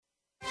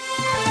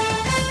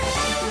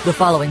The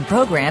following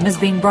program is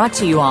being brought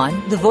to you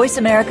on the Voice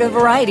America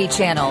Variety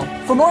Channel.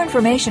 For more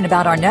information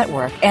about our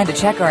network and to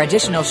check our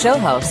additional show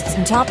hosts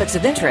and topics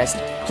of interest,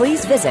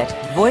 please visit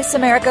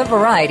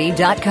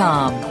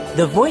voiceamericavariety.com.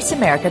 The Voice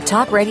America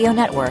Talk Radio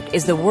Network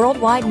is the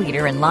worldwide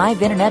leader in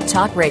live Internet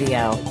talk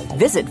radio.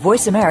 Visit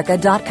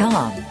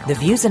voiceamerica.com. The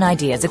views and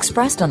ideas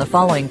expressed on the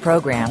following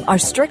program are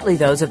strictly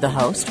those of the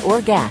host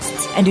or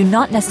guests and do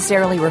not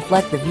necessarily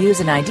reflect the views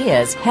and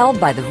ideas held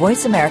by the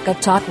Voice America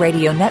Talk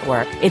Radio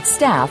Network, its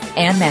staff,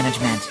 and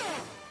management.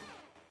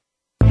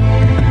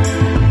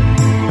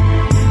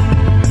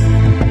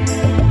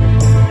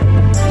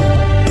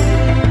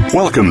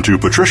 Welcome to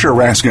Patricia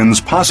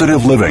Raskin's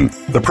Positive Living,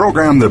 the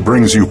program that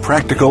brings you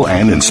practical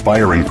and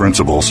inspiring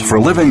principles for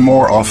living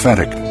more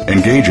authentic,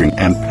 engaging,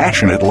 and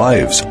passionate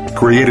lives.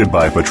 Created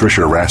by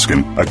Patricia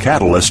Raskin, a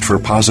catalyst for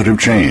positive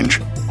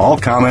change. All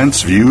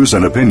comments, views,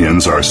 and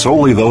opinions are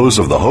solely those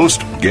of the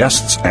host,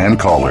 guests, and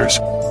callers.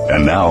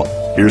 And now,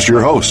 here's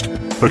your host,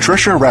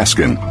 Patricia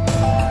Raskin.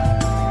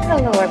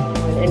 Hello,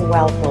 everyone, and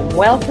welcome.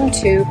 Welcome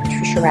to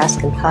Patricia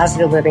Raskin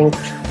Positive Living,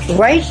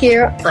 right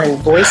here on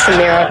Voice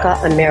America,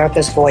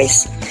 America's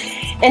Voice.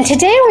 And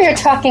today we are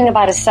talking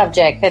about a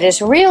subject that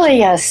is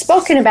really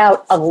spoken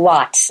about a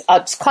lot.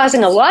 It's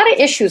causing a lot of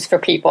issues for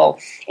people,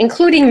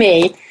 including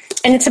me,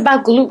 and it's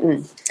about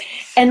gluten.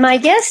 And my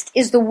guest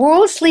is the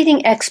world's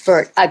leading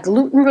expert on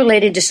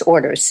gluten-related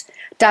disorders,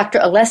 Dr.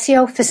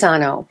 Alessio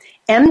Fasano,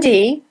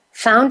 MD,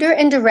 founder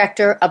and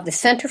director of the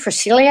Center for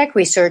Celiac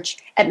Research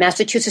at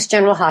Massachusetts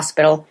General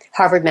Hospital,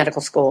 Harvard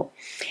Medical School.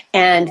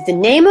 And the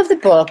name of the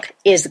book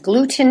is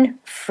Gluten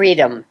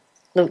Freedom.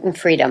 Gluten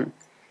Freedom.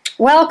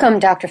 Welcome,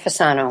 Dr.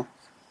 Fasano.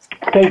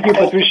 Thank you,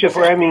 Patricia,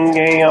 for having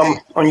me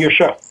on your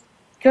show.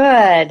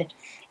 Good.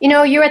 You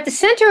know, you're at the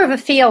center of a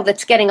field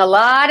that's getting a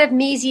lot of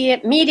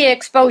media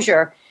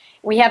exposure.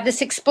 We have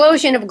this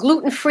explosion of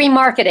gluten-free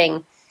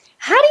marketing.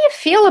 How do you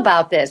feel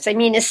about this? I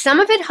mean, is some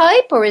of it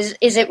hype, or is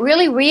it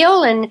really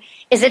real, and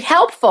is it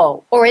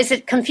helpful, or is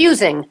it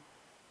confusing?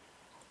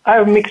 I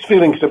have mixed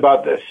feelings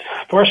about this,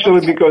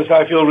 partially because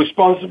I feel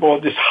responsible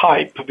for this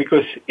hype,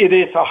 because it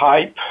is a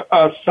hype,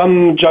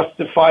 some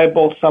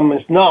justifiable, some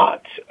is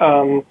not.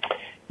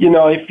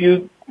 If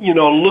you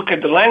look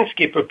at the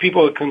landscape of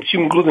people who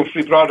consume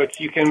gluten-free products,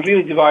 you can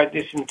really divide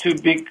this in two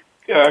big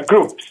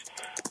groups.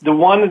 The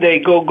one, they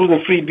go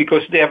gluten-free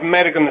because they have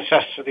medical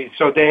necessity,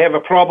 so they have a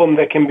problem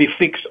that can be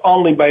fixed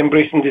only by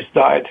embracing this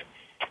diet.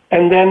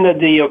 And then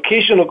the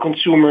occasional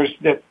consumers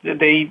that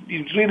they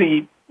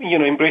really,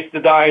 embrace the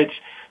diets,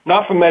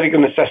 not for medical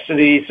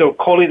necessity, so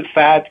call it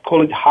fad,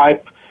 call it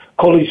hype,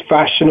 call it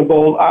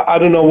fashionable, I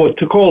don't know what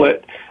to call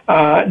it,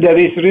 that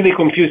is really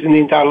confusing the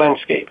entire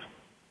landscape.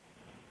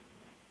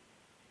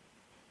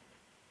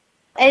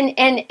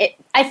 And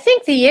I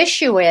think the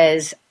issue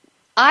is,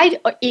 I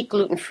eat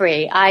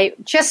gluten-free. I'm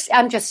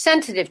just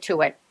sensitive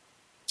to it.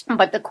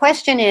 But the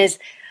question is,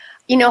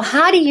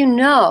 how do you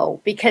know?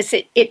 Because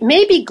it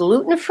may be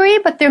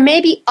gluten-free, but there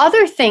may be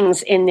other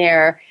things in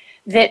there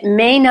that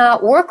may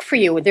not work for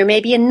you. There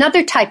may be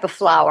another type of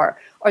flour,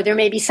 or there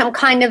may be some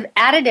kind of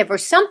additive or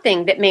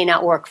something that may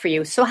not work for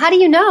you. So how do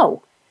you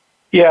know?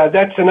 Yeah,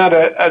 that's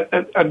another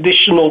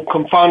additional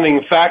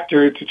confounding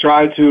factor to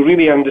try to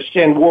really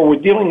understand what we're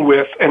dealing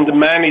with and the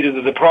magnitude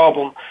of the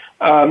problem.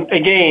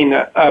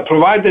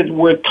 Provided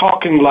we're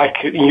talking,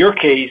 like in your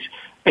case,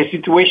 a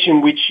situation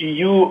in which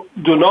you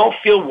do not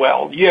feel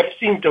well, you have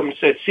symptoms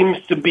that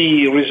seems to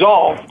be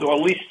resolved or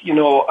at least,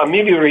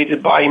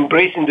 ameliorated by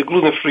embracing the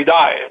gluten-free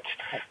diet.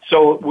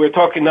 So we're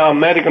talking now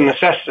medical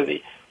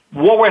necessity.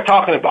 What we're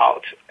talking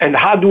about, and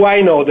how do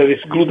I know that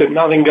it's gluten,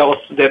 nothing else,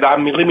 that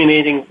I'm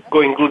eliminating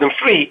going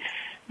gluten-free,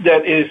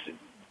 that is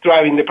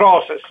driving the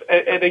process.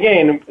 And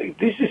again,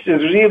 this is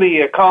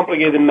really a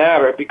complicated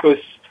matter because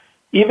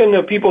even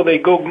the people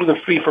that go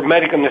gluten-free for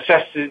medical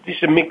necessity, this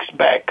is a mixed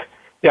bag.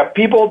 There are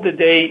people that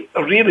they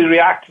really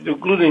react to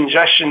gluten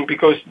ingestion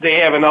because they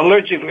have an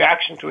allergic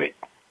reaction to it,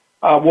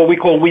 what we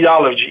call wheat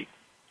allergy.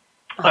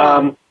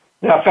 That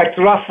affects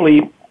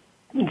roughly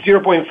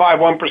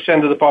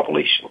 0.51% of the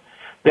population.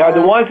 They are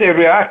the ones that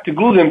react to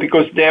gluten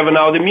because they have an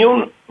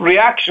autoimmune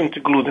reaction to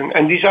gluten,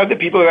 and these are the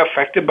people that are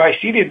affected by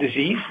celiac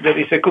disease. That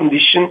is a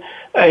condition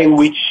in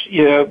which,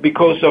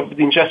 because of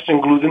the ingestion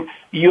of gluten,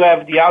 you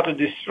have the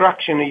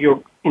auto-destruction of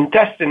your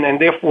intestine, and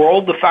therefore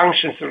all the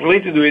functions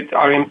related to it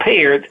are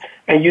impaired,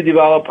 and you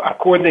develop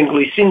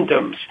accordingly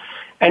symptoms.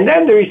 And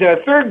then there is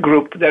a third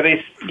group that is,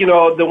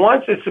 the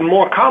ones that's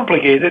more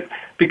complicated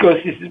because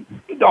it's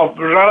of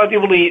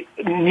relatively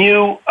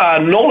new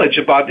knowledge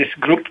about this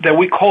group that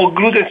we call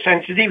gluten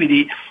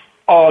sensitivity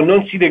or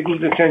non-celiac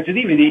gluten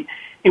sensitivity,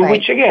 in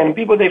which, again,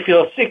 people, they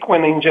feel sick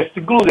when they ingest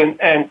the gluten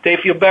and they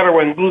feel better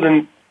when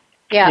gluten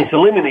is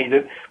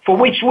eliminated, for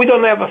which we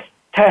don't have a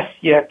test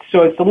yet,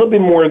 so it's a little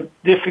bit more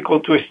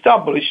difficult to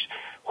establish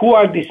who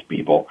are these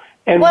people.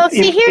 And well,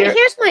 see,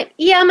 here's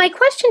my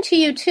question to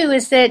you, too,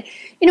 is that,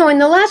 in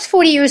the last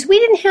 40 years, we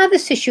didn't have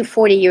this issue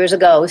 40 years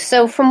ago.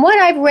 So from what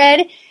I've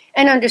read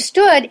and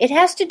understood, it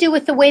has to do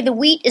with the way the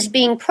wheat is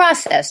being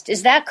processed.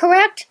 Is that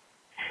correct?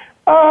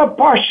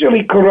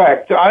 Partially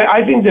correct.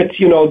 I think that,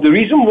 the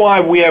reason why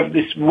we have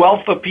this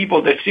wealth of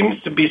people that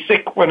seems to be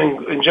sick when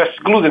ingest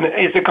gluten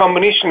is a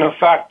combination of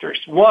factors.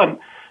 One,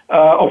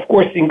 of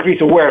course,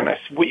 increased awareness.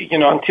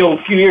 Until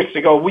a few years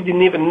ago, we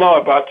didn't even know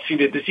about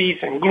celiac disease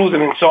and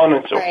gluten and so on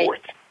and so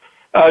forth.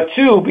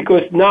 Two,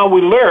 because now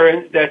we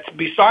learn that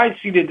besides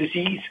celiac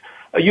disease,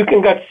 you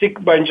can get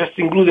sick by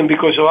ingesting gluten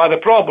because of other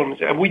problems,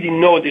 and we didn't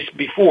know this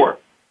before.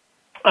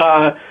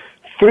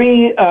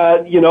 Three,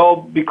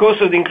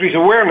 because of the increased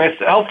awareness,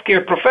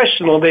 healthcare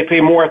professionals, they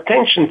pay more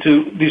attention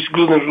to these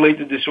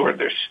gluten-related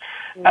disorders.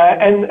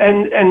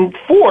 And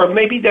four,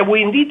 maybe that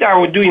we indeed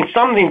are doing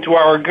something to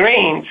our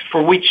grains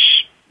for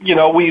which,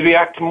 we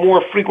react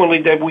more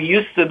frequently than we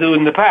used to do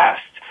in the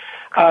past.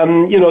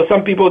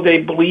 Some people, they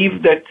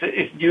believe that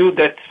it's due to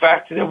that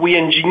fact that we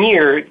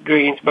engineer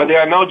grains, but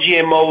there are no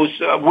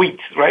GMOs wheat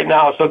right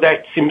now, so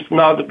that seems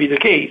not to be the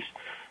case.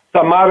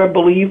 Some other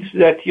believes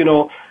that,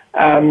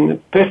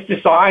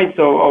 pesticides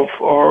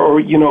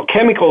or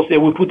chemicals that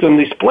we put on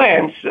these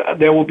plants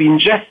that will be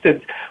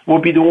ingested will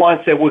be the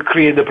ones that will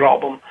create the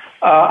problem.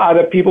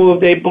 Other people,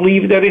 they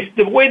believe that it's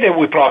the way that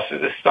we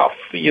process this stuff.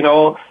 In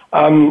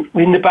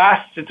the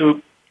past,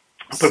 to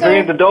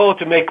prepare the dough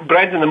to make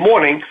bread in the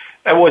morning,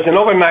 it was an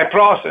overnight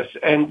process,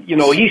 and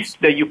yeast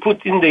that you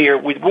put in there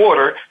with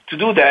water to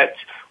do that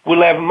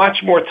will have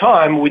much more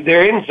time with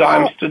their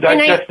enzymes to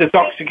digest the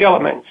toxic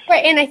elements.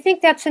 Right, and I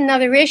think that's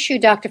another issue,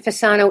 Dr.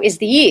 Fasano, is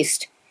the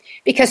yeast.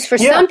 Because for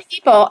some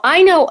people,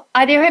 I know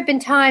there have been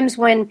times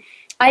when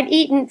I've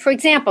eaten, for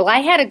example, I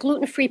had a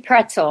gluten-free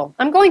pretzel.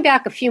 I'm going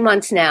back a few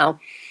months now,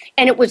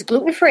 and it was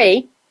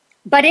gluten-free,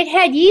 but it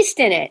had yeast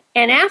in it.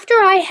 And after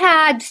I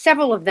had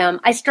several of them,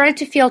 I started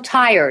to feel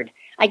tired.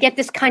 I get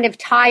this kind of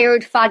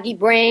tired, foggy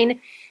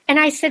brain. And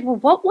I said, well,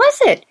 what was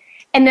it?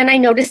 And then I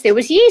noticed there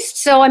was yeast.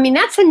 So,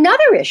 that's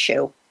another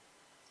issue.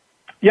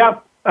 Yeah.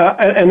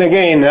 And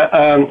again,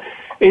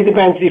 it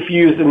depends if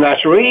you use a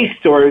natural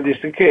yeast or this,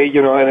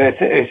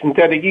 a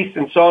synthetic yeast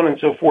and so on and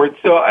so forth.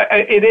 So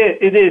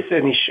it is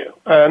an issue.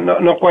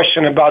 No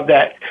question about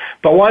that.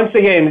 But once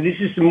again, this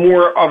is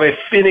more of a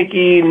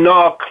finicky,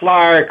 not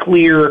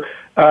clear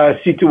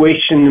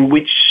situation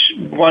which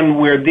one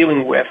we're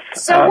dealing with.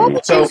 So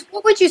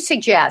what would you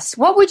suggest?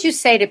 What would you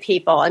say to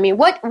people?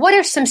 What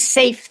are some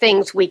safe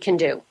things we can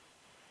do?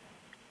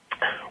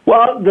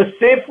 Well, the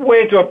safe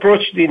way to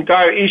approach the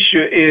entire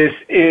issue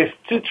is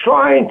to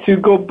try to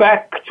go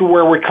back to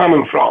where we're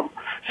coming from.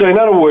 So in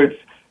other words,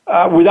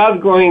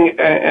 without going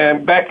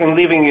back and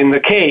living in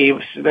the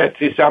caves,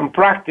 that is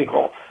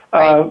unpractical.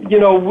 Right.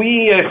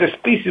 We as a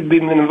species have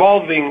been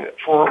evolving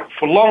for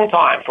a long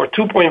time, for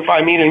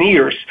 2.5 million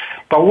years,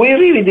 but we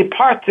really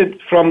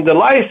departed from the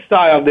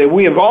lifestyle that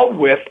we evolved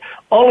with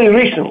only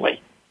recently.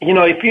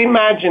 If you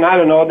imagine,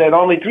 that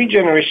only 3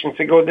 generations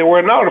ago, there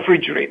were no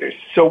refrigerators,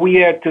 so we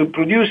had to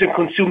produce and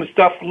consume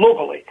stuff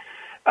locally.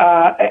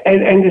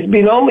 And it's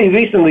been only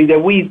recently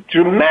that we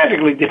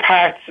dramatically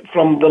depart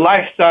from the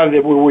lifestyle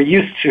that we were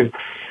used to.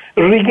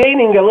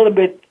 Regaining a little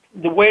bit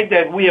the way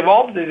that we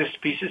evolved as a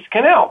species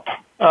can help.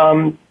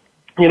 I'm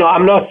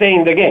not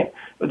saying, again,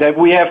 that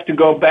we have to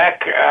go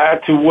back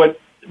to what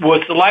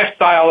was the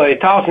lifestyle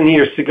 1,000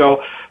 years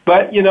ago,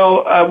 but,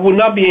 would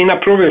not be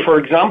inappropriate, for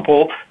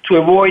example, to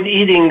avoid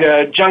eating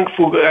junk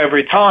food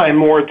every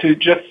time or to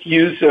just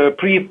use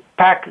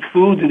pre-packed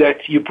food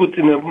that you put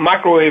in the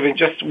microwave and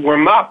just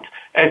warm up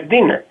as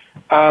dinner.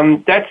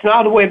 That's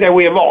not the way that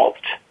we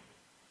evolved.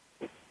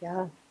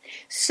 Yeah.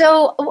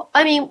 So,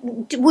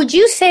 would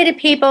you say to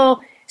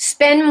people,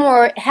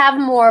 have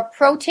more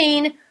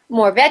protein,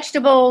 more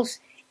vegetables,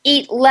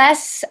 eat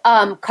less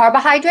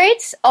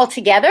carbohydrates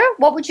altogether?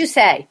 What would you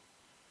say?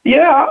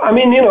 Yeah,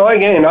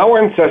 again, our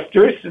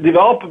ancestors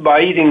developed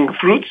by eating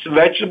fruits,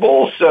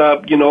 vegetables,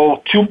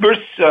 tubers,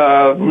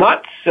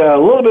 nuts, a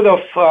little bit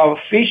of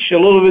fish, a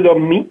little bit of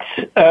meat,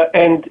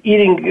 and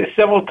eating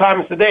several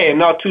times a day, and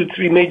not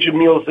 2-3 major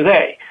meals a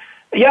day.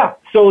 Yeah,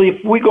 so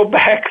if we go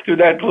back to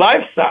that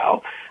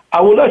lifestyle,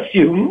 I will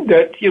assume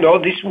that,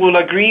 this will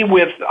agree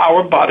with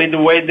our body,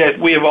 the way that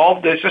we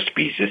evolved as a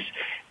species,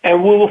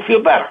 and we will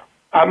feel better.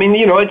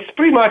 It's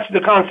pretty much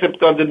the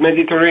concept of the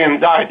Mediterranean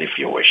diet, if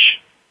you wish.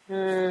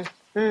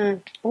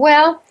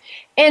 Well,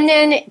 and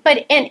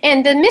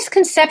the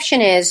misconception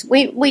is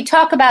we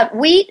talk about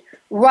wheat,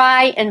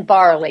 rye, and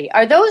barley.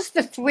 Are those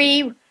the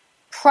 3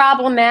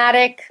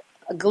 problematic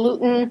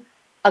gluten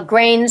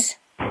grains?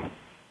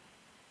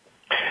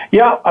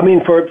 Yeah,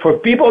 for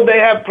people they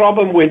have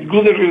problem with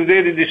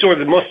gluten-related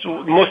disorders,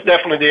 most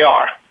definitely they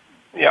are.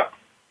 Yeah.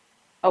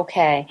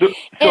 Okay. So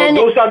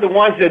those are the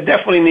ones that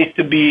definitely need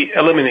to be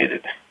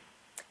eliminated.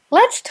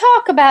 Let's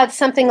talk about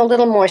something a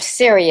little more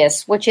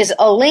serious, which is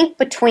a link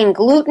between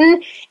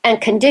gluten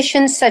and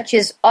conditions such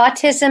as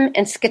autism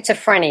and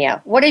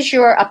schizophrenia. What is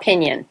your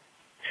opinion?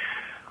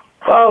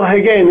 Well,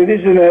 again, it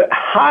is a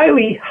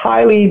highly,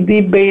 highly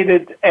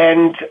debated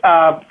and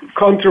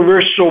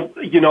controversial,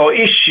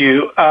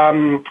 issue.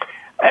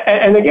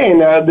 And again,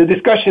 the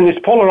discussion is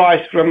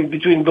polarized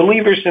between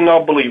believers and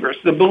non-believers.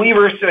 The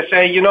believers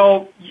say,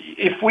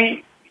 if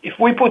we if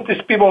we put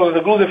these people on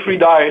the gluten-free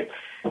diet,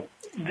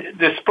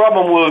 this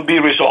problem will be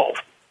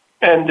resolved.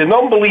 And the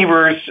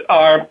non-believers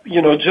are,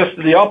 just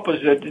the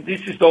opposite.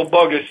 This is all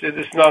bogus. It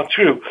is not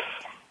true.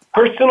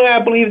 Personally, I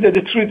believe that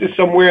the truth is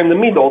somewhere in the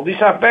middle.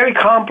 These are very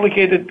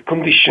complicated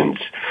conditions.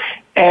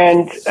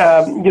 And,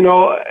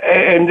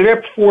 and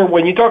therefore,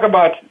 when you talk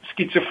about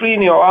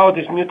schizophrenia or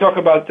autism, you talk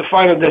about the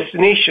final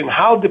destination.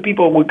 How the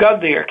people who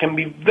got there can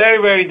be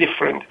very, very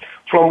different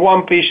from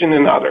one patient to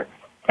another.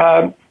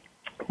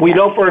 We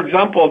know, for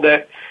example,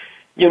 that,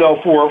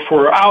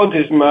 for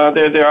autism,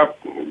 there are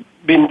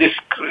been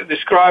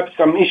described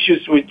some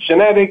issues with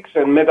genetics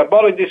and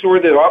metabolic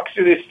disorder,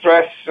 oxidative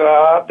stress.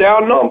 They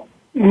are not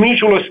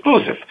mutually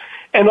exclusive.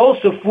 And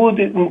also food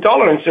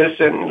intolerances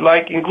and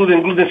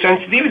including gluten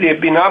sensitivity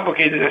have been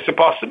advocated as a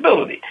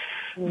possibility.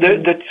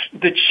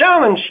 The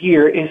challenge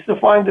here is to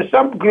find the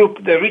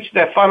subgroup that reach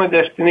that final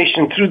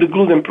destination through the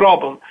gluten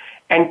problem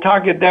and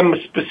target them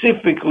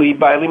specifically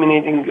by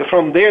eliminating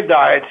from their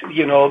diet,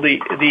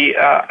 the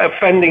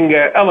offending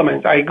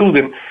element,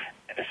 gluten,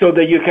 so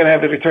that you can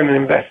have a return on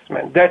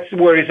investment. That's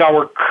where is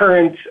our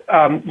current,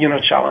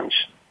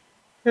 challenge.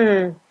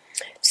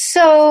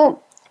 So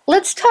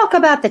let's talk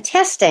about the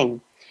testing.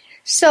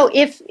 So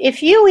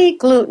if you eat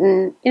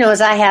gluten,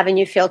 as I have, and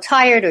you feel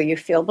tired or you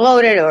feel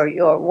bloated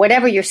or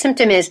whatever your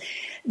symptom is,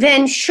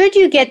 then should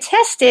you get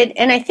tested?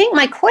 And I think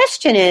my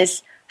question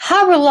is,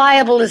 how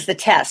reliable is the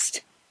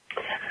test?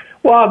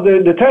 Well,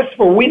 the tests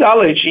for wheat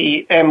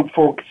allergy and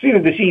for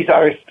celiac disease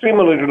are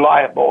extremely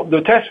reliable.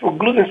 The tests for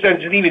gluten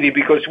sensitivity,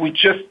 because we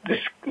just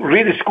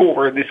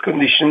rediscovered these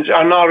conditions,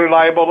 are not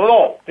reliable at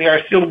all. They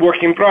are still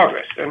work in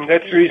progress. And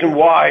that's the reason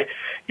why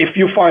if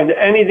you find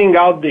anything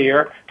out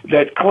there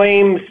that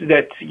claims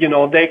that,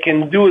 they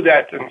can do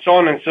that and so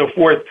on and so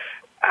forth,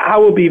 I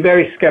will be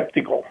very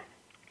skeptical.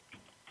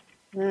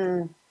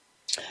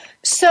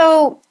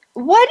 So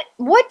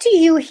what do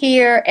you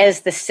hear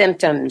as the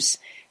symptoms?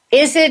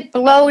 Is it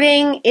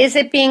bloating? Is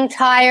it being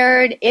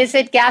tired? Is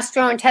it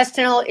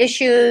gastrointestinal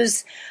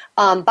issues,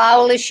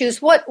 bowel issues?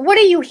 What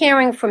are you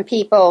hearing from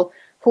people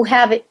who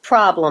have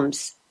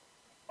problems?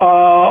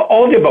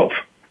 All the above.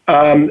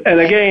 And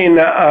again,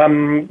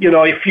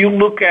 if you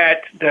look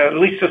at the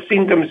list of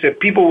symptoms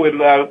that people with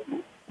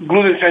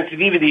gluten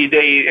sensitivity,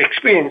 they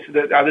experience,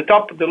 at the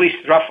top of the list,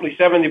 roughly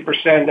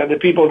 70% of the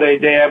people, they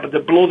have the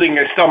bloating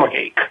and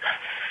stomachache.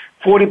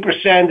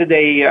 40%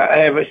 they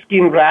have a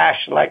skin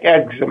rash like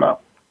eczema.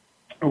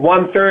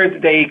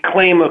 1/3 they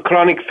claim a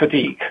chronic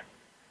fatigue.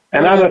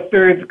 Another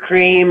third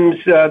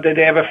claims that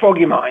they have a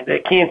foggy mind. They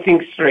can't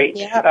think straight.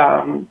 Yep.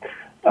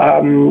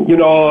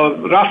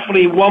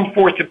 Roughly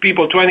 1/4 of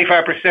people,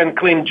 25%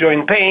 claim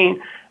joint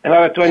pain,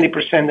 another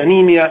 20%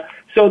 anemia.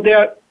 So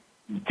they're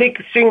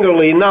take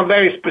singly, not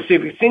very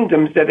specific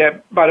symptoms that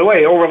have, by the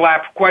way,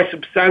 overlap quite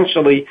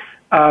substantially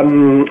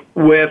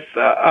with,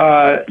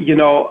 the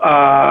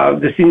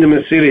symptom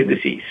of celiac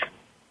disease.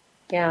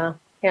 Yeah.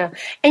 Yeah.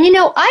 And,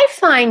 I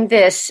find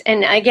this,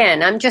 and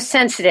again, I'm just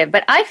sensitive,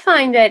 but I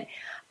find that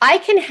I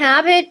can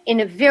have it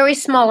in a very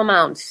small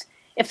amounts.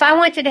 If I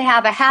wanted to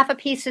have a half a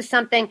piece of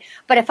something,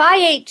 but if I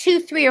ate 2,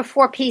 3, or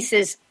 4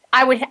 pieces,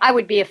 I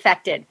would be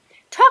affected.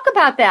 Talk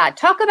about that.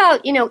 Talk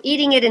about,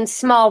 eating it in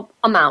small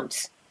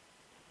amounts.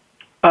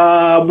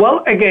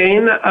 Well,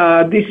 again,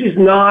 this is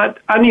not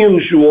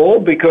unusual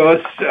because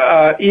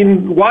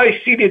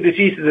why celiac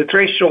disease, the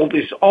threshold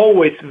is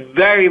always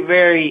very,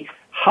 very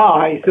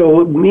high,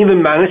 so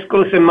even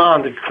minuscule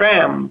amount of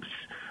crumbs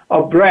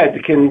of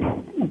bread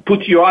can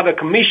put you out of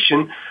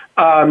commission.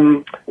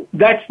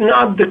 That's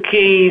not the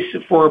case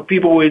for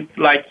people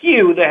like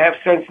you that have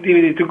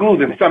sensitivity to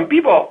gluten. Some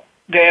people,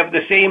 they have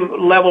the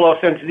same level of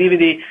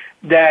sensitivity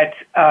that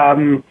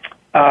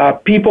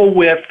people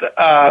with,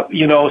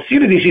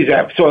 celiac disease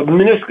have. So a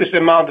minuscule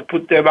amount to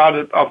put them out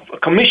of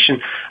commission.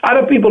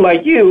 Other people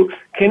like you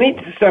can eat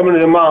a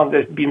certain amount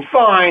that's been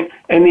fine,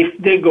 and if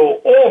they go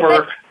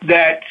over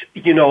that,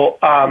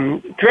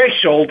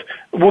 threshold,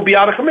 will be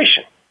out of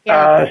commission.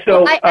 Yeah.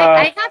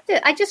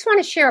 I just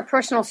want to share a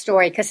personal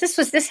story because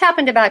this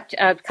happened about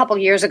a couple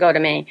years ago to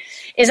me.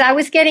 Is I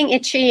was getting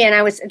itchy and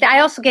I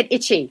also get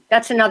itchy.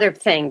 That's another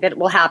thing that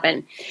will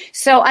happen.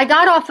 So I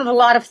got off of a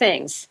lot of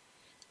things.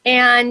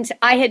 And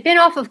I had been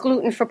off of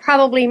gluten for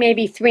probably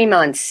maybe 3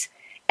 months.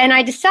 And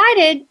I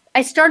started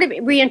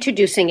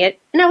reintroducing it,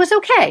 and I was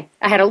okay.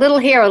 I had a little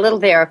here, a little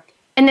there.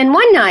 And then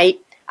one night,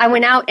 I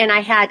went out and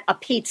I had a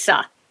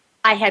pizza.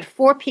 I had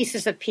 4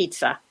 pieces of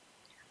pizza.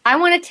 I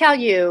want to tell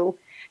you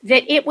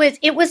that it was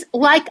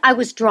like I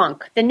was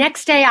drunk. The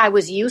next day, I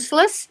was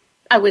useless.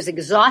 I was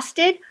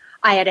exhausted.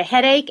 I had a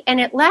headache, and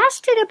it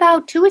lasted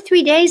about 2 or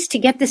 3 days to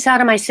get this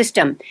out of my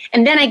system.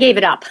 And then I gave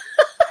it up.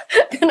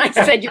 Then I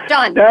said, you're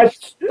done. But,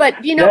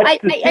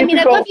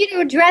 I'd love you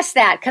to address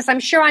that because I'm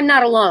sure I'm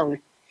not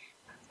alone.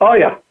 Oh,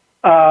 yeah.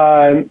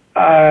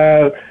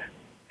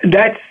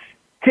 That's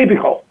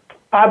typical.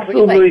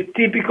 Absolutely really?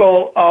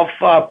 Typical of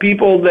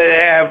people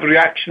that have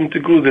reaction to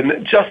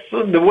gluten, just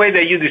the way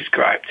that you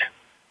described.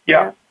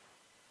 Yeah.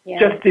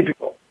 Just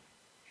typical.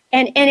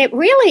 And it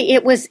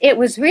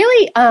was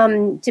really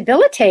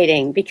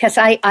debilitating because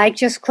I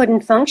just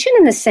couldn't function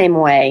in the same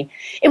way.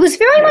 It was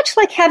very much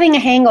like having a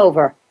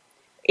hangover,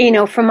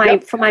 from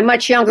my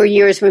much younger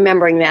years,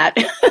 remembering that.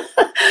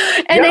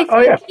 And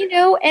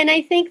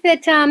I think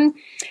that,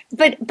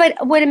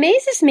 but what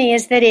amazes me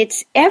is that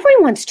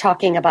everyone's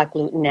talking about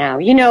gluten now.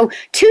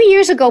 2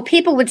 years ago,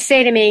 people would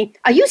say to me,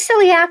 "Are you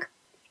celiac?"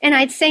 And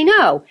I'd say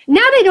no.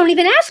 Now they don't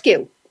even ask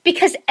you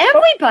because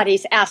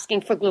everybody's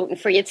asking for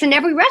gluten-free. It's in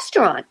every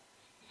restaurant.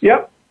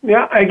 Yep.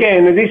 Yeah.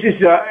 Again, this is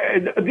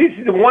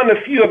one of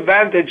the few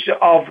advantages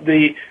of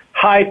the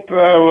hype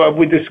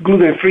with this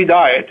gluten-free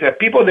diet.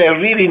 People that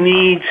really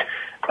need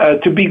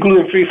to be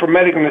gluten-free for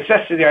medical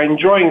necessity are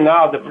enjoying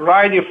now the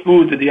variety of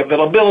food, the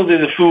availability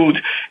of the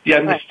food, the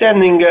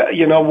understanding,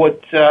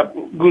 what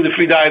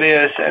gluten-free diet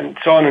is, and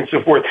so on and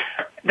so forth.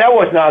 That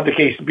was not the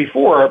case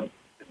before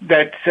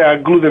that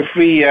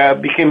gluten-free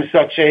became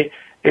such a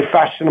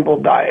fashionable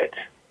diet.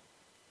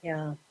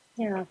 Yeah.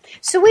 Yeah.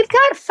 So we've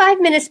got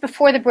 5 minutes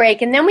before the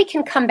break, and then we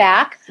can come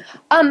back.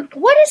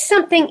 What is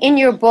something in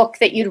your book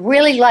that you'd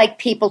really like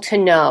people to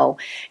know?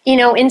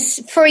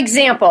 For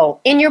example,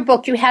 in your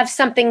book, you have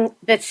something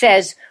that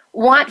says,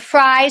 "Want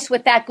fries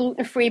with that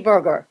gluten-free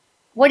burger."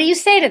 What do you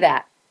say to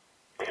that?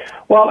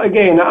 Well,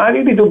 again, I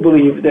really do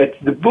believe that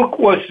the book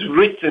was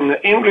written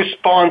in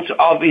response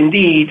of,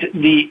 indeed,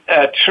 the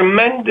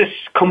tremendous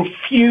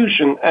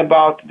confusion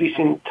about this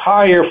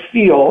entire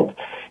field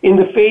in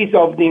the face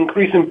of the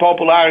increasing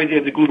popularity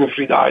of the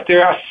gluten-free diet.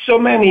 There are so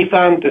many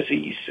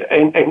fantasies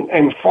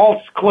and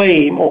false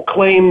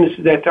claims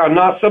that are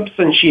not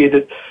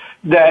substantiated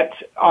that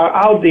are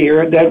out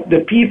there, that the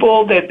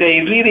people that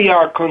they really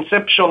are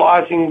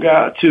conceptualizing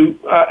to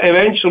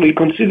eventually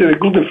consider a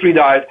gluten-free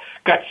diet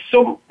got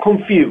so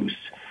confused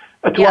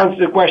to answer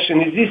the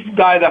question, is this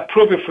diet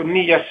appropriate for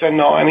me, yes or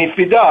no? And if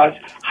it does,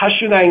 how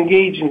should I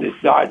engage in this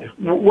diet?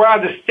 What are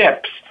the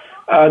steps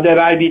that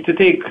I need to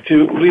take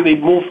to really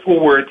move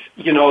forward,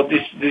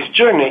 this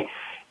journey?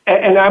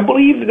 And I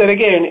believe that,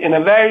 again, in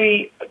a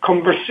very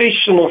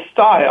conversational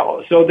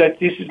style, so that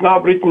this is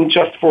not written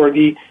just for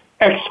the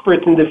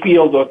expert in the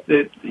field of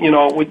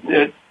with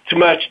too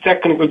much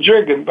technical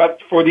jargon, but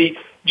for the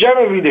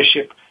general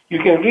readership. You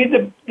can read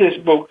this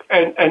book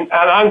and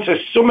answer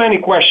so many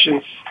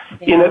questions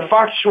in a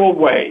factual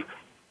way,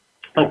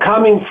 and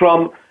coming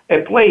from a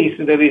place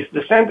that is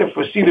the Center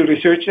for Cellular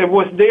Research that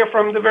was there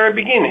from the very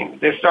beginning.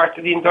 They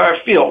started the entire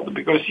field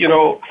because,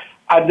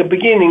 at the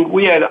beginning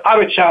we had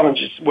other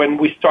challenges when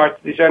we started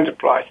this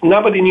enterprise.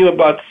 Nobody knew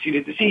about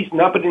celiac disease.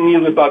 Nobody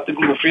knew about the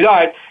gluten-free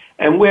diet.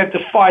 And we had to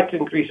fight to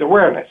increase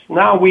awareness.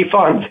 Now we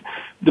found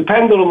the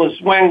pendulum has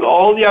swung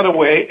all the other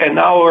way, and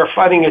now we're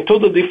fighting a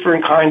totally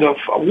different kind of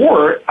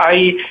war,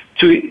 i.e.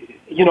 to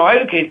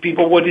educate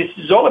people what this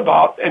is all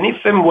about, and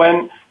if and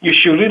when you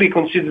should really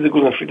consider the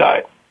gluten-free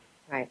diet.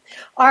 Right.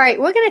 All right,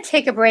 we're going to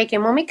take a break,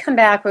 and when we come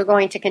back, we're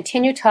going to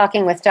continue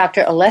talking with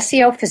Dr.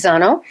 Alessio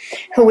Fasano,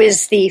 who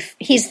is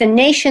he's the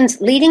nation's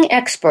leading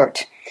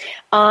expert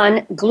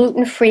on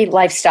gluten-free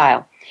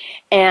lifestyle.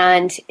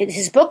 And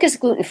his book is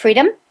Gluten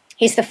Freedom.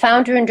 He's the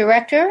founder and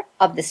director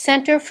of the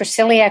Center for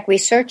Celiac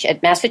Research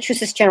at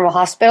Massachusetts General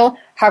Hospital,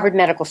 Harvard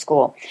Medical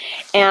School.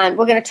 And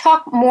we're going to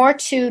talk more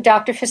to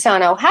Dr.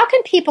 Fasano. How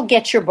can people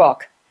get your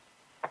book?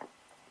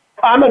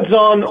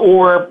 Amazon,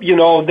 or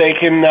they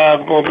can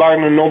go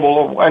Barnes and Noble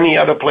or any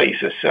other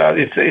places.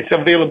 It's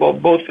available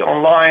both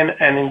online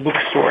and in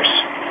bookstores.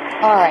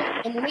 All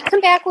right. And when we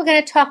come back, we're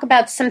going to talk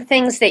about some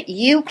things that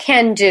you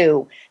can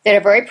do that are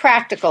very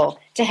practical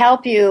to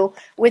help you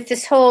with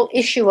this whole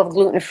issue of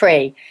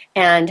gluten-free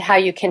and how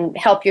you can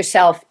help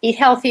yourself eat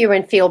healthier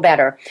and feel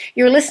better.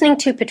 You're listening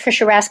to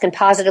Patricia Raskin,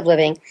 Positive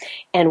Living,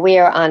 and we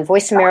are on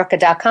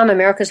VoiceAmerica.com,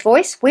 America's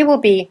Voice. We will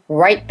be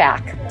right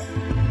back.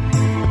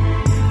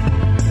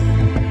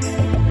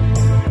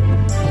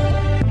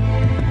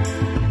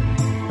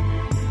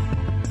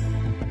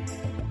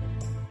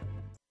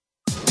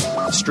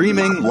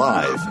 Streaming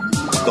live,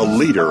 the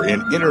leader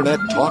in Internet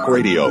talk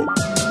radio,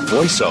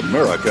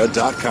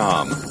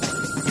 VoiceAmerica.com.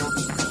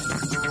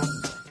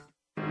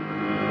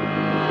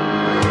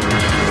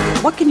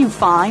 What can you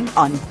find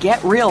on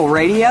Get Real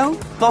Radio?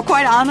 Well,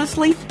 quite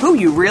honestly, who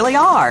you really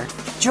are.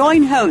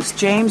 Join host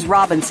James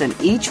Robinson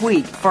each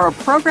week for a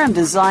program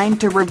designed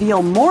to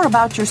reveal more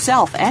about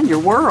yourself and your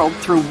world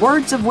through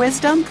words of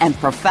wisdom and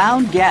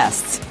profound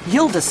guests.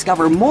 You'll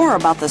discover more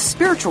about the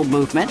spiritual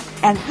movement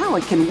and how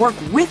it can work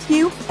with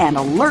you and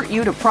alert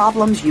you to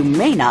problems you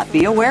may not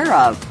be aware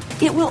of.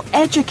 It will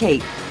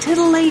educate,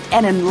 titillate,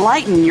 and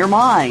enlighten your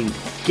mind.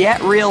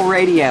 Get Real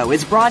Radio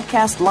is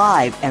broadcast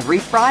live every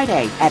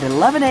Friday at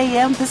 11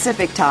 a.m.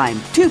 Pacific Time,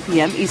 2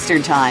 p.m.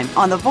 Eastern Time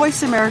on the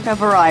Voice America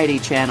Variety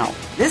Channel.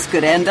 This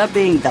could end up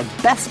being the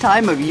best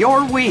time of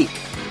your week.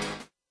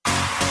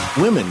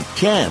 Women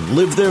can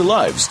live their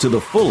lives to the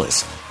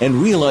fullest and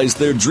realize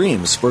their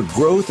dreams for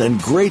growth and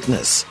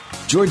greatness.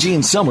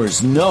 Georgine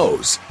Summers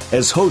knows.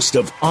 As host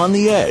of On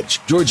the Edge,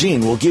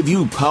 Georgine will give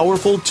you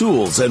powerful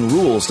tools and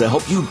rules to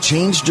help you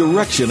change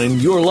direction in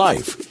your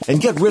life and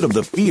get rid of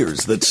the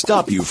fears that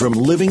stop you from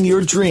living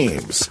your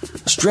dreams.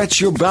 Stretch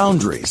your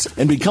boundaries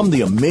and become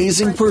the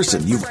amazing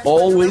person you've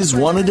always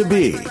wanted to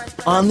be.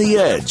 On the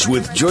Edge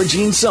with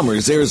Georgine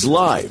Summers airs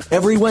live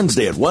every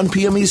Wednesday at 1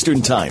 p.m.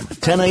 Eastern Time,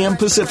 10 a.m.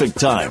 Pacific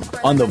Time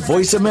on the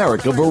Voice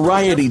America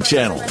Variety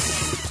Channel.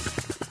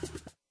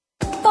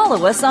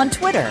 Follow us on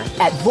Twitter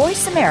at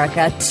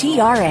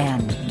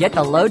VoiceAmericaTRN. Get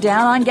the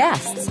lowdown on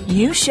guests,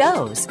 new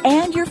shows,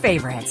 and your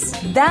favorites.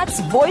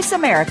 That's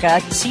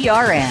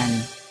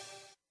VoiceAmericaTRN.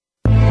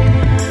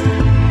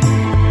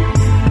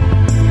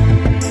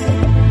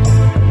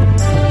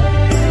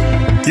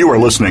 You are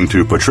listening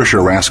to Patricia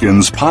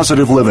Raskin's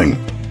Positive Living.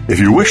 If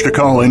you wish to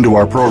call into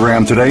our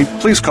program today,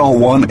 please call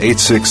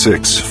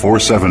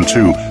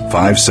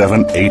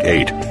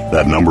 1-866-472-5788.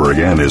 That number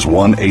again is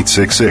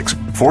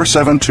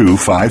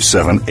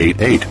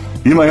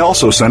 1-866-472-5788. You may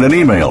also send an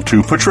email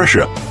to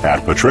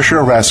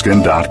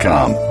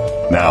patricia@patriciaraskin.com.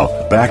 Now,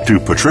 back to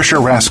Patricia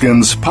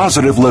Raskin's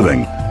Positive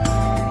Living.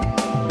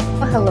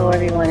 Well, hello,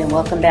 everyone, and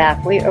welcome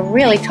back. We are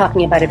really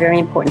talking about a very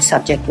important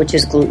subject, which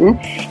is gluten,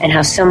 and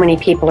how so many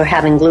people are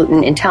having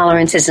gluten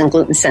intolerances and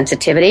gluten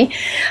sensitivity.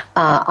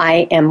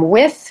 I am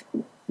with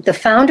the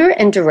founder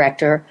and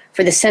director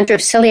for the Center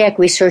of Celiac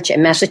Research at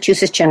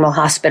Massachusetts General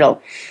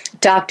Hospital,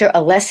 Dr.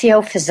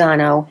 Alessio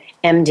Fasano,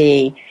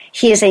 MD.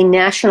 He is a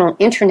national,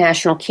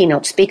 international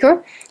keynote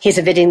speaker. He's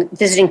a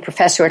visiting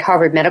professor at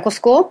Harvard Medical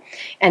School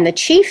and the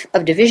chief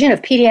of Division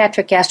of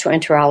Pediatric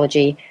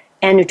Gastroenterology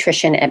and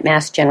Nutrition at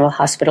Mass General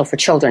Hospital for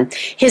Children.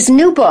 His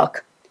new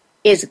book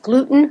is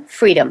Gluten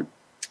Freedom,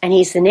 and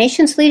he's the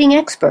nation's leading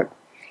expert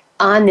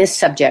on this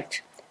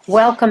subject.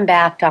 Welcome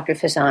back, Dr.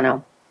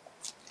 Fasano.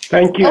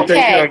 Thank you. Okay.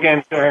 Thank you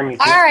again for having me.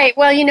 All right.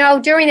 Well,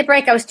 during the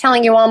break, I was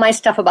telling you all my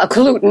stuff about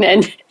gluten,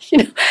 and,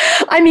 and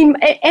I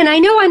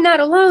know I'm not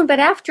alone, but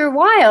after a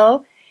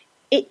while,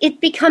 it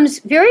becomes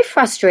very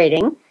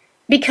frustrating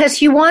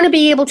because you want to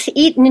be able to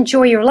eat and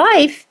enjoy your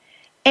life,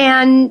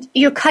 and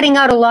you're cutting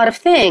out a lot of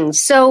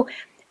things. So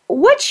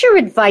what's your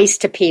advice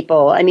to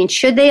people? I mean,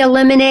 should they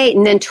eliminate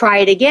and then try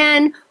it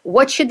again?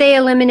 What should they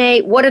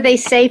eliminate? What are they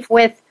safe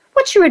with?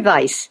 What's your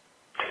advice?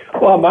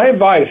 Well, my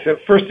advice,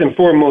 first and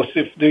foremost,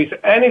 if there is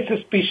any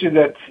suspicion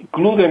that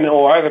gluten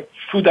or other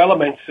food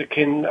elements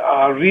can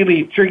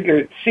really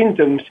trigger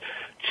symptoms,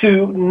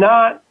 to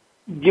not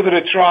give it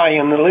a try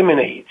and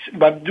eliminate,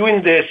 but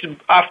doing this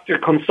after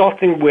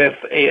consulting with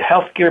a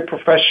healthcare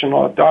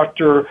professional, a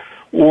doctor,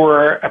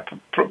 or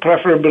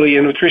preferably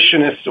a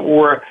nutritionist,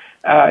 or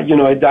a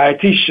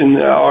dietitian,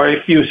 or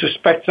if you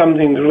suspect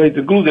something related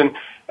to gluten,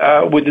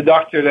 with the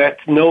doctor that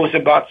knows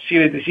about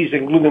celiac disease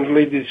and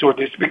gluten-related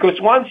disorders. Because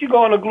once you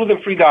go on a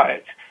gluten-free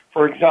diet,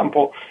 for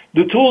example,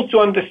 the tools to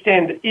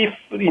understand if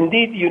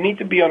indeed you need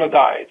to be on a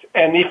diet,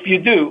 and if you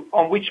do,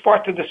 on which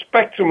part of the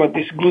spectrum of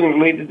these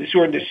gluten-related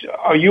disorders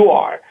you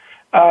are,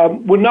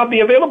 would not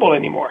be available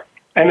anymore.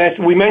 And as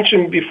we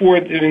mentioned before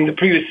in the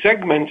previous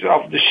segment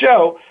of the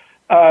show,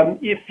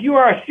 if you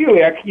are a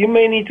celiac, you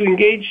may need to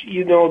engage,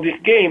 this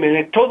game in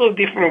a totally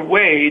different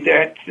way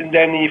than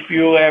if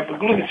you have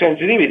gluten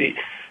sensitivity.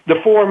 The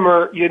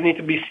former, you need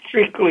to be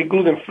strictly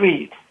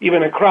gluten-free.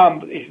 Even a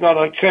crumb is not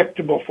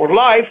acceptable for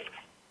life.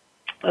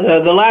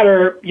 The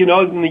latter, you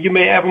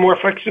may have more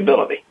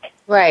flexibility.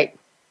 Right.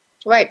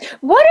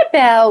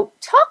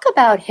 Talk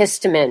about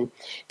histamine,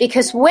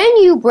 because when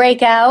you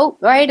break out,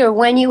 right, or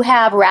when you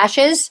have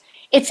rashes,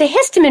 it's a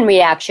histamine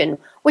reaction,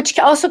 which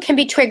also can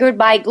be triggered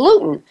by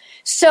gluten.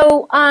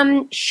 So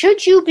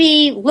should you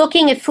be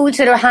looking at foods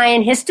that are high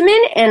in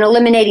histamine and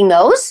eliminating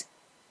those?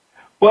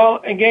 Well,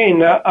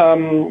 again,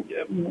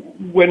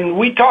 when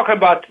we talk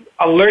about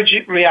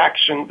allergic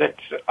reaction that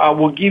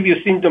will give you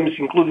symptoms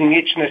including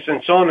itchiness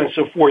and so on and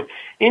so forth,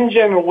 in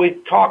general, we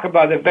talk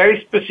about a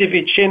very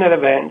specific chain of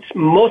events,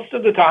 most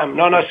of the time,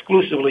 not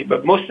exclusively,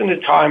 but most of the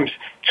times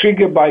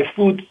triggered by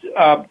food,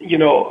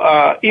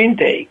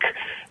 intake.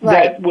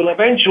 Right. That will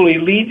eventually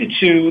lead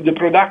to the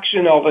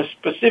production of a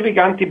specific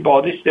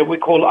antibodies that we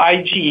call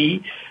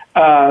IgE,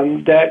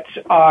 that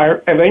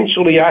are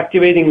eventually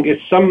activating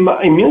some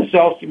immune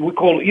cells we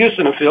call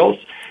eosinophils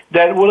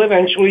that will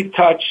eventually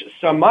touch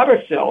some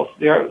other cells.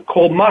 They're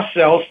called mast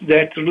cells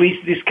that release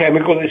this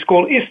chemical that's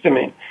called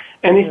histamine.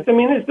 And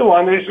histamine is the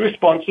one that is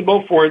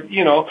responsible for,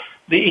 the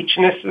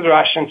itchiness, the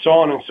rash, and so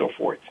on and so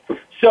forth.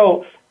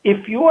 So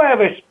if you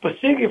have a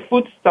specific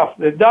foodstuff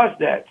that does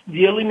that,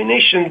 the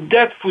elimination of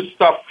that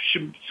foodstuff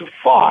should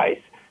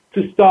suffice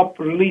to stop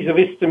release of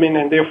histamine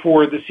and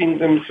therefore the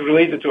symptoms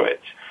related to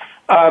it.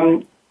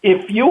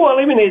 If you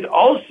eliminate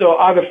also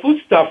other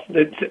foodstuff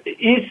that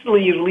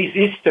easily release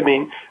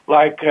histamine,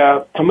 like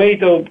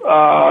tomato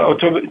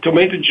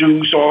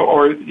juice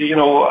or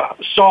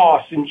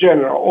sauce in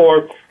general,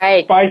 or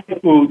spicy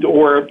food,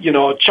 or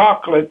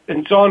chocolate,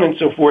 and so on and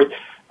so forth.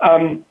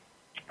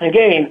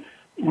 Again,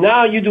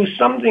 now you do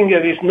something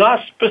that is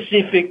not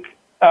specific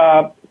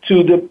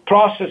to the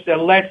process that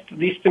lets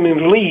the histamine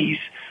release,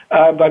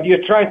 but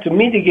you're trying to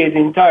mitigate the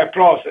entire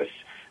process.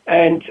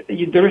 And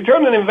the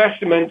return on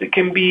investment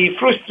can be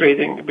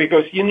frustrating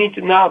because you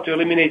need now to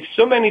eliminate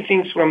so many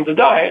things from the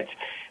diet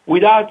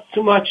without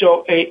too much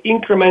of an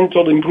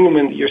incremental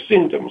improvement in your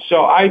symptoms.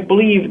 So I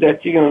believe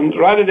that,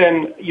 rather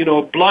than,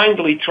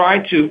 blindly try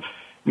to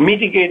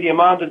mitigate the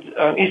amount of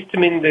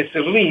histamine that's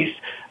released,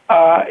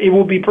 it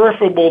would be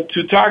preferable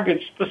to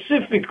target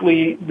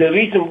specifically the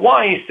reason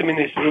why histamine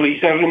is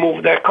released and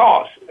remove that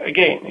cause.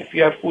 Again, if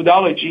you have food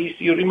allergies,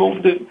 you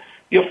remove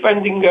the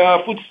offending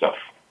foodstuff.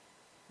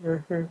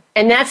 Mm-hmm.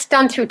 And that's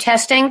done through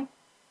testing?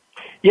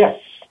 Yes,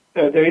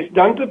 there is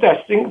done through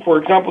testing. For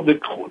example, the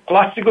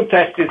classical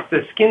test is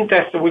the skin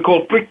test that we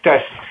call prick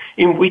test,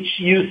 in which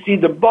you see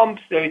the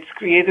bumps that it's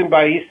created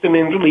by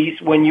histamine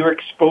release when you're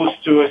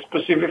exposed to a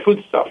specific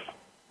foodstuff.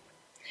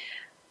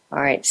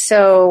 All right,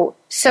 so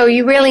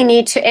you really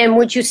need to, and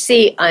would you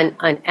see an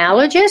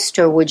allergist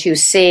or would you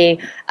see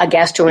a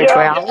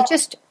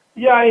gastroenterologist?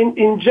 Yeah,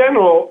 in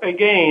general,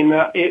 again,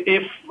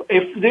 if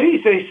there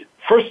is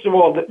first of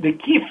all, the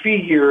key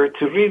figure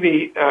to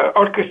really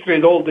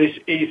orchestrate all this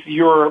is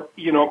your,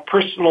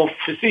 personal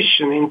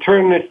physician,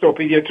 internist or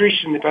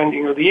pediatrician,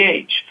 depending on the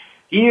age.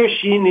 He or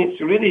she needs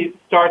to really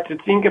start to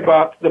think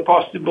about the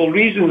possible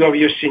reasons of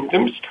your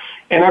symptoms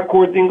and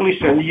accordingly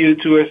send you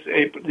to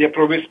the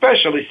appropriate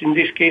specialist, in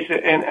this case,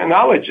 an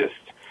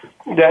allergist,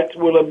 that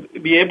will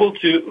be able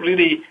to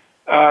really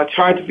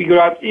try to figure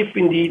out if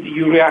indeed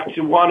you react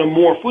to one or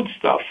more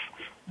foodstuff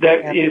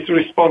that is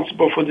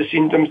responsible for the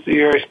symptoms that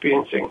you're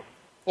experiencing.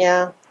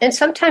 Yeah, and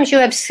sometimes you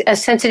have a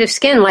sensitive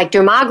skin, like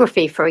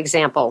dermography, for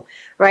example,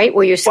 right,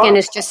 where your skin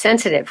is just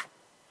sensitive.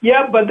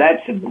 Yeah, but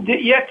that's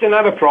yet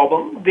another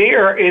problem.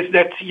 There is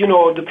that,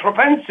 the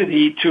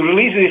propensity to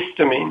release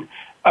histamine,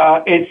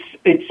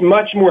 it's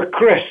much more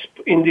crisp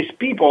in these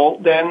people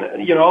than,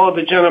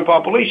 the general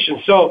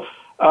population. So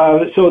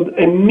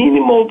a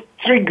minimal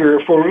trigger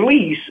for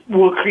release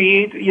will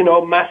create,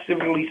 massive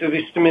release of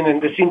histamine,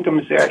 and the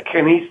symptoms there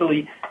can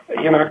easily,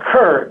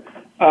 occur.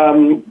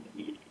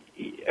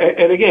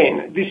 And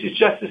again, this is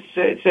just to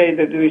say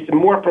that there is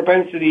more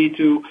propensity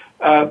to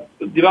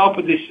develop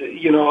this,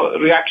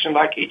 reaction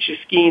like itchy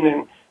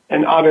skin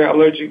and other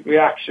allergic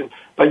reactions.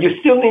 But you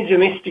still need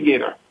an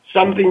instigator,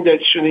 something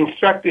that should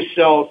instruct the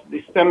cells,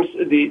 the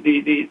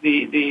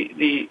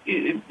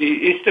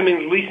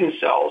histamine-releasing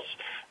cells,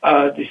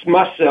 these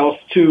mast cells,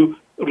 to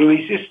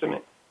release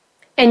histamine.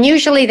 And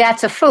usually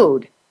that's a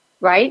food,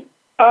 right?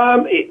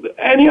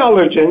 Any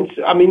allergens,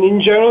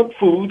 in general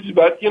foods,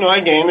 but,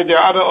 again, there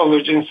are other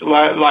allergens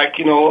like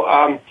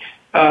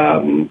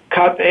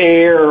cat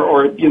hair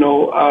or,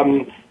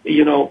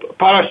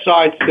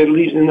 parasites that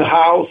live in the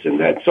house and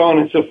that so on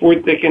and so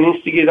forth. They can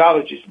instigate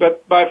allergies.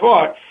 But by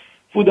far,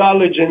 food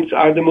allergens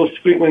are the most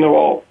frequent of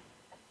all.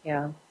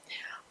 Yeah.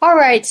 All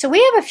right. So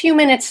we have a few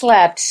minutes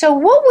left. So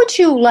what's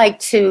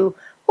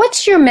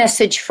your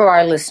message for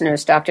our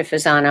listeners, Dr.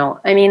 Fasano?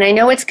 I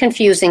know it's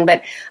confusing,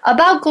 but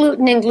about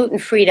gluten and gluten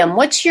freedom,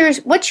 what's your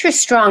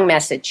strong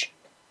message?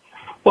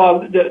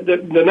 Well,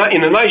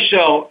 in a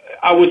nutshell,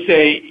 I would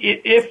say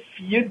if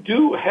you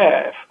do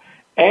have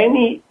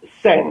any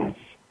sense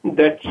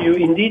that you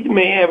indeed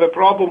may have a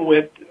problem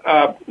with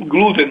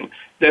gluten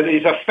that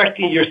is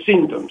affecting your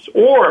symptoms,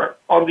 or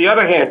on the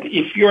other hand,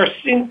 if your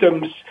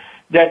symptoms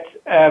that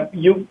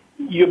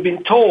you've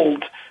been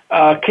told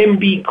can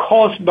be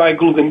caused by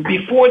gluten,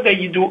 before that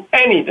you do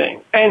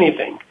anything,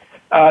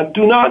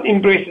 do not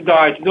embrace the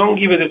diet, don't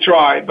give it a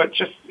try, but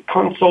just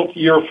consult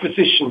your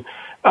physician.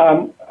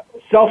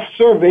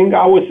 Self-serving,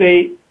 I would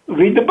say,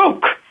 read the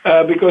book,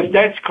 because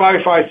that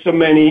clarifies so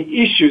many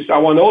issues. I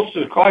want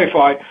also to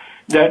clarify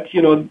that,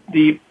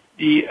 the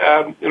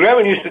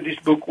revenues of this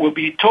book will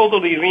be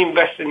totally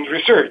reinvested in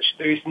research.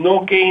 There is no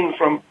gain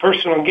from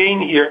personal gain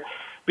here,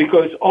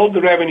 because all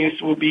the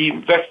revenues will be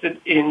invested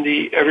in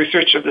the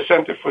research of the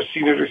Center for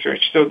Senior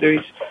Research. So there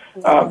is,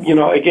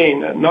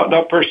 again,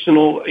 not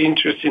personal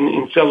interest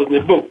in selling the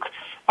book,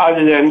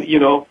 other than,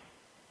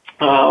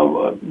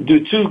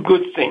 do two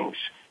good things.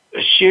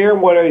 Share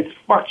what is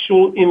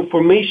factual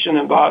information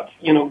about,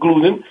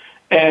 gluten,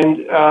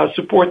 and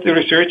support the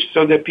research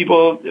so that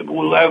people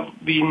will have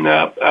been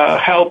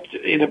helped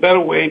in a better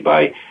way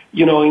by,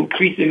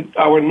 increasing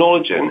our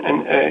knowledge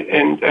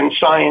and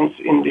science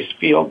in this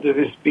field that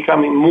is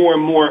becoming more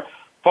and more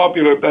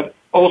popular, but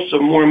also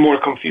more and more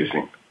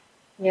confusing.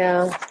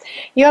 Yeah.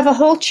 You have a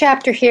whole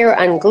chapter here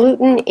on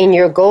gluten in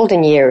your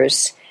golden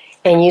years,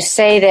 and you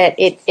say that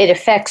it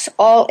affects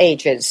all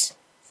ages.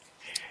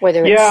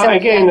 Whether it's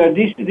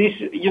this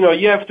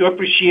you have to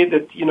appreciate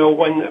that,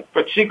 when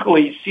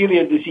particularly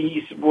celiac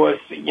disease was,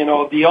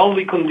 the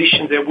only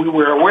condition that we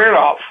were aware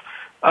of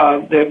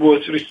that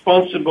was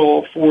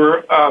responsible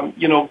for,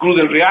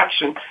 gluten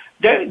reaction,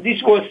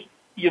 this was,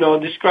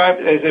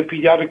 described as a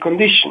pediatric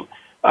condition.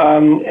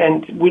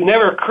 And would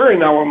never occur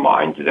in our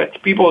mind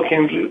that people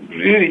can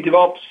really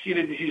develop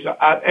celiac disease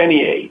at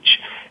any age.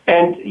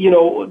 And,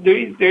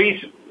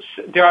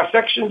 there are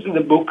sections in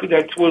the book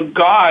that will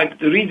guide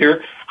the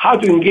reader how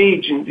to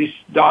engage in this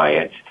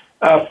diet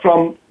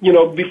from,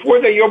 before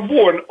you're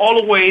born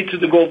all the way to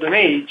the golden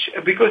age,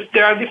 because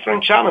there are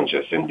different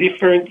challenges and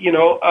different,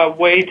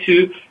 way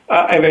to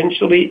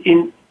eventually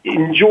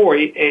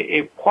enjoy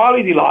a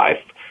quality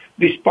life,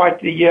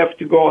 despite that you have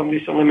to go on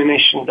this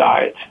elimination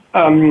diet.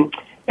 And,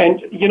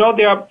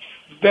 there are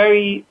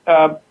very,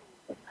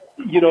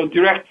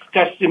 direct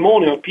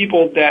testimonial of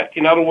people that,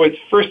 in other words,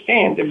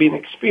 firsthand have been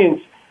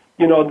experienced,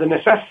 the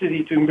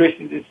necessity to embrace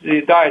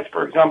this diet,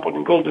 for example,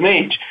 in golden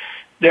age.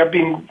 They have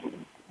been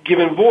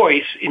given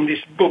voice in this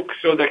book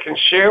so they can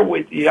share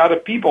with the other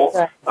people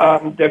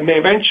that may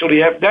eventually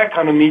have that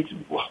kind of needs.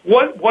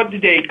 What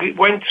did they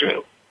went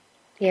through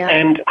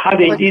and how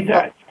they did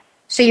that.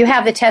 So you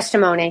have the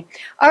testimony.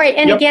 All right,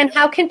 and again,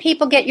 how can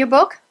people get your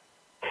book?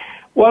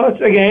 Well,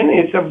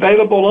 it's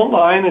available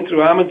online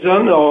through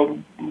Amazon or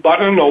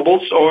Barnes &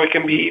 Nobles, or it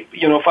can be,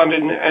 found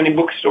in any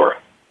bookstore.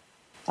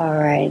 All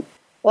right.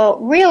 Well,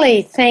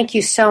 really, thank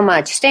you so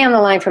much. Stay on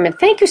the line for a minute.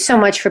 Thank you so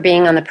much for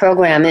being on the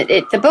program.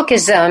 The book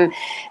is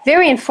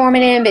very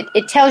informative.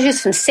 It tells you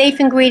some safe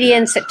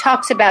ingredients. It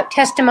talks about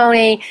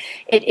testimony.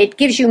 It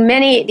gives you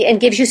many, and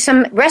gives you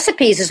some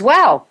recipes as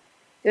well.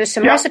 There's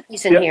some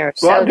recipes in here.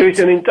 Well, there is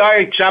an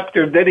entire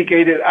chapter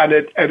dedicated at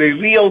a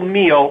real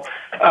meal,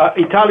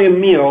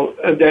 Italian meal,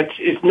 that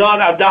is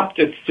not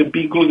adapted to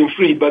be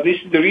gluten-free, but this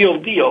is the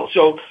real deal.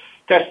 So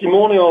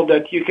testimonial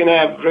that you can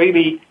have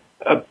really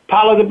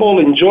palatable,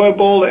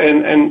 enjoyable,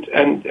 and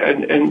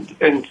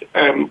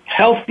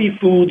healthy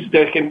foods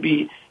that can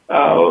be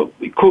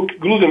cooked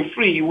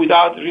gluten-free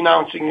without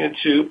renouncing it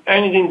to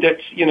anything that,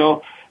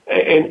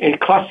 a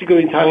classical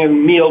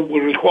Italian meal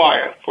would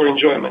require for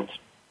enjoyment.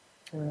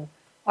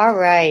 All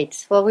right.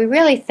 Well, we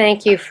really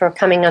thank you for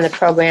coming on the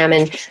program,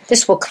 and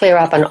this will clear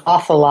up an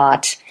awful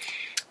lot.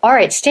 All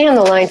right, stay on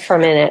the line for a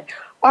minute.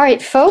 All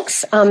right,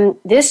 folks,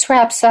 this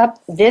wraps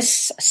up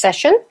this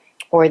session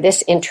or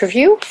this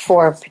interview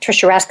for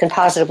Patricia Raskin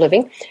Positive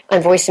Living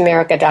on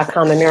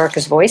VoiceAmerica.com,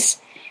 America's Voice.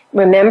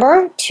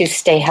 Remember to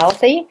stay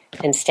healthy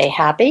and stay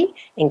happy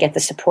and get the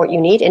support you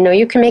need, and know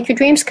you can make your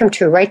dreams come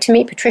true. Write to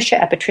me,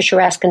 Patricia at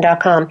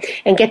patriciaraskin.com,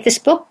 and get this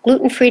book,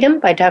 Gluten Freedom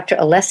by Dr.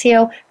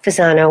 Alessio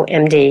Fasano,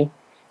 MD.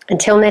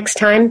 Until next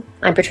time,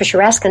 I'm Patricia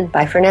Raskin.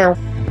 Bye for now.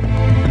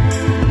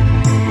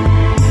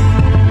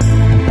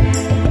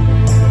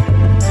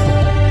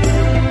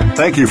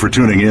 Thank you for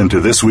tuning in to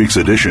this week's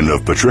edition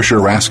of Patricia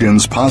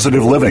Raskin's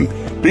Positive Living.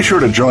 Be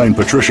sure to join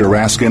Patricia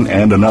Raskin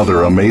and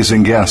another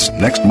amazing guest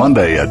next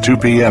Monday at 2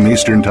 p.m.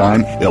 Eastern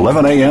Time,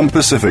 11 a.m.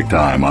 Pacific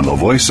Time on the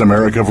Voice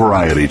America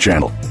Variety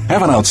Channel.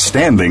 Have an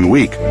outstanding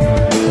week.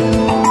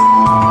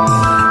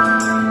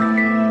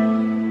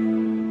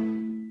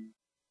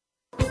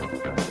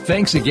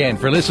 Thanks again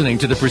for listening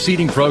to the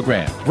preceding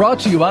program, brought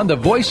to you on the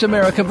Voice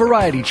America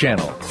Variety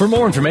Channel. For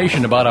more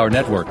information about our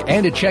network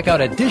and to check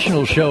out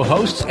additional show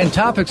hosts and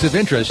topics of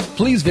interest,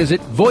 please visit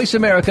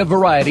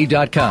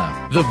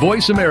VoiceAmericaVariety.com. The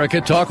Voice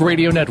America Talk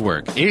Radio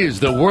Network is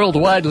the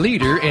worldwide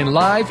leader in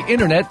live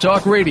Internet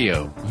talk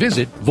radio.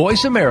 Visit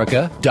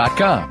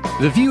VoiceAmerica.com.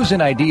 The views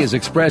and ideas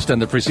expressed on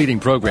the preceding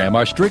program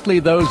are strictly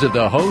those of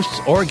the hosts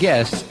or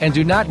guests and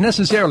do not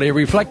necessarily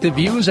reflect the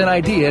views and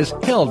ideas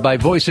held by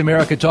Voice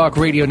America Talk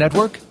Radio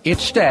Network,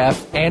 its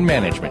staff, and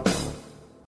management.